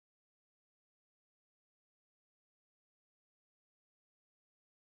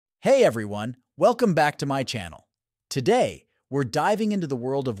Hey everyone, welcome back to my channel. Today, we're diving into the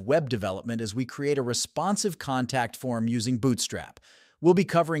world of web development as we create a responsive contact form using Bootstrap. We'll be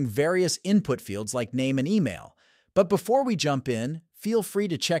covering various input fields like name and email. But before we jump in, feel free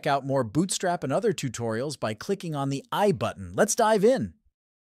to check out more Bootstrap and other tutorials by clicking on the I button. Let's dive in.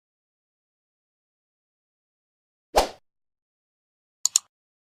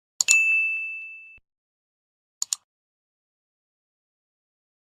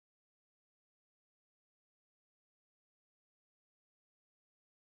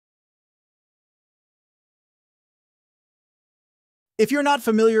 If you're not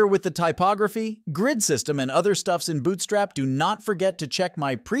familiar with the typography, grid system, and other stuffs in Bootstrap, do not forget to check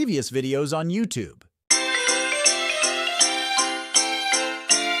my previous videos on YouTube.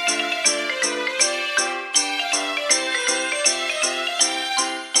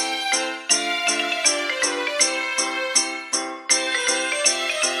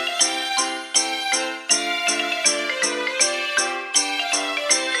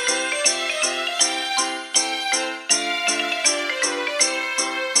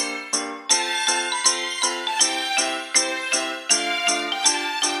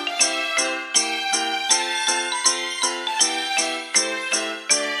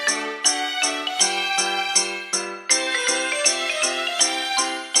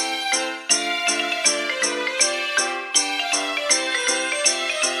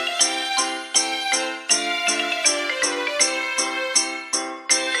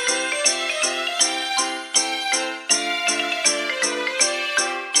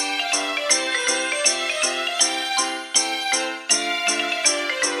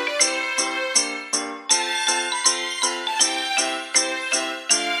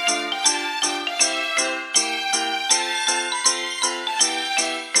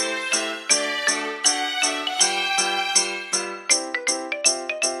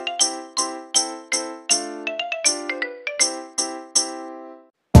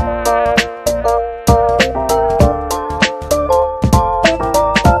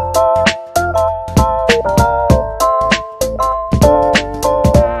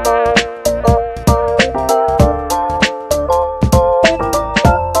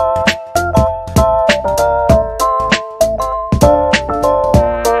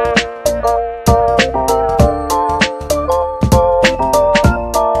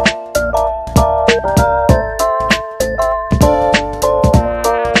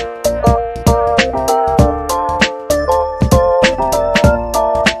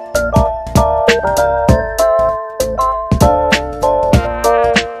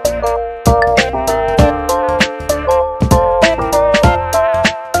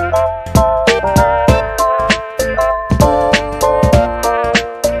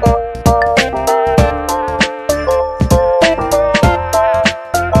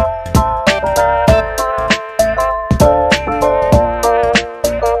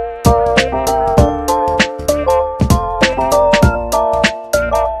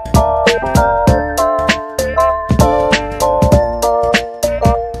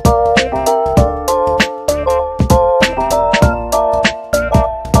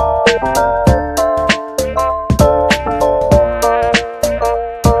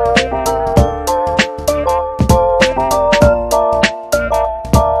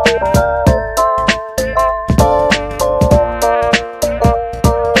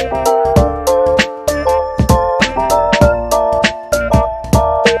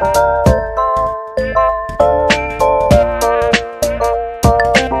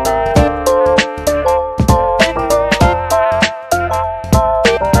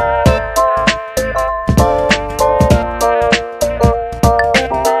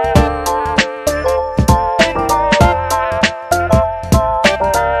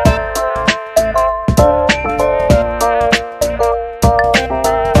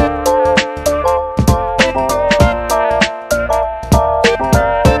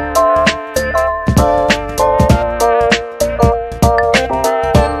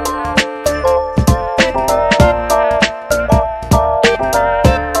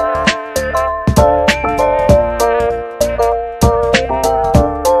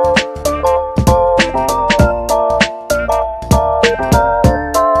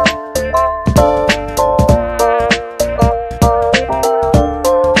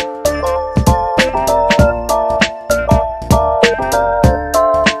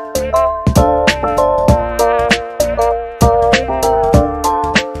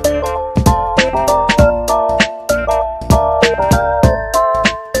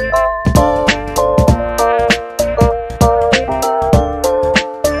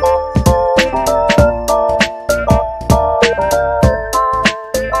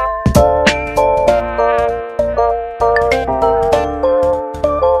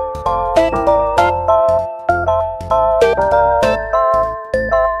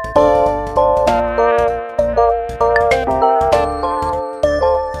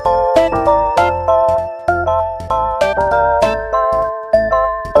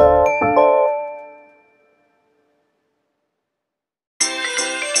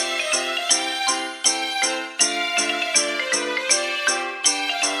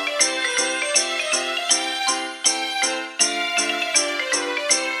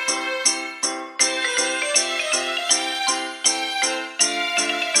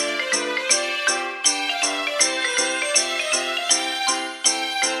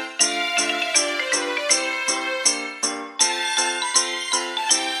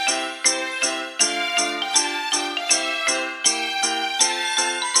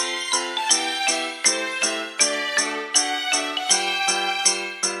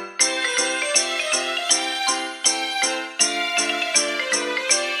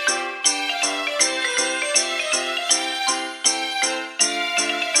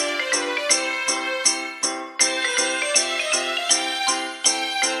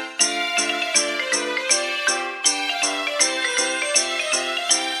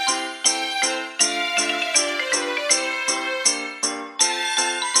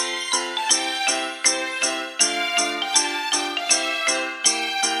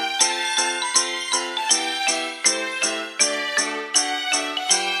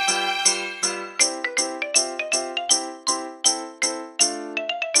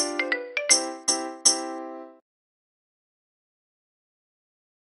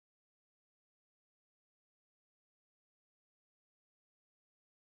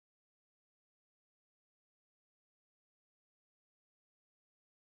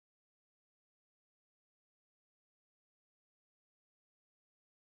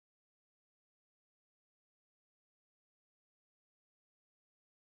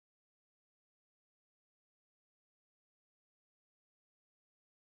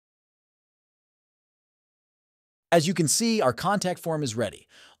 As you can see, our contact form is ready.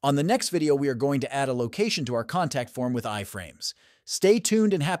 On the next video, we are going to add a location to our contact form with iframes. Stay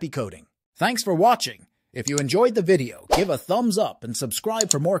tuned and happy coding. Thanks for watching. If you enjoyed the video, give a thumbs up and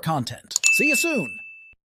subscribe for more content. See you soon!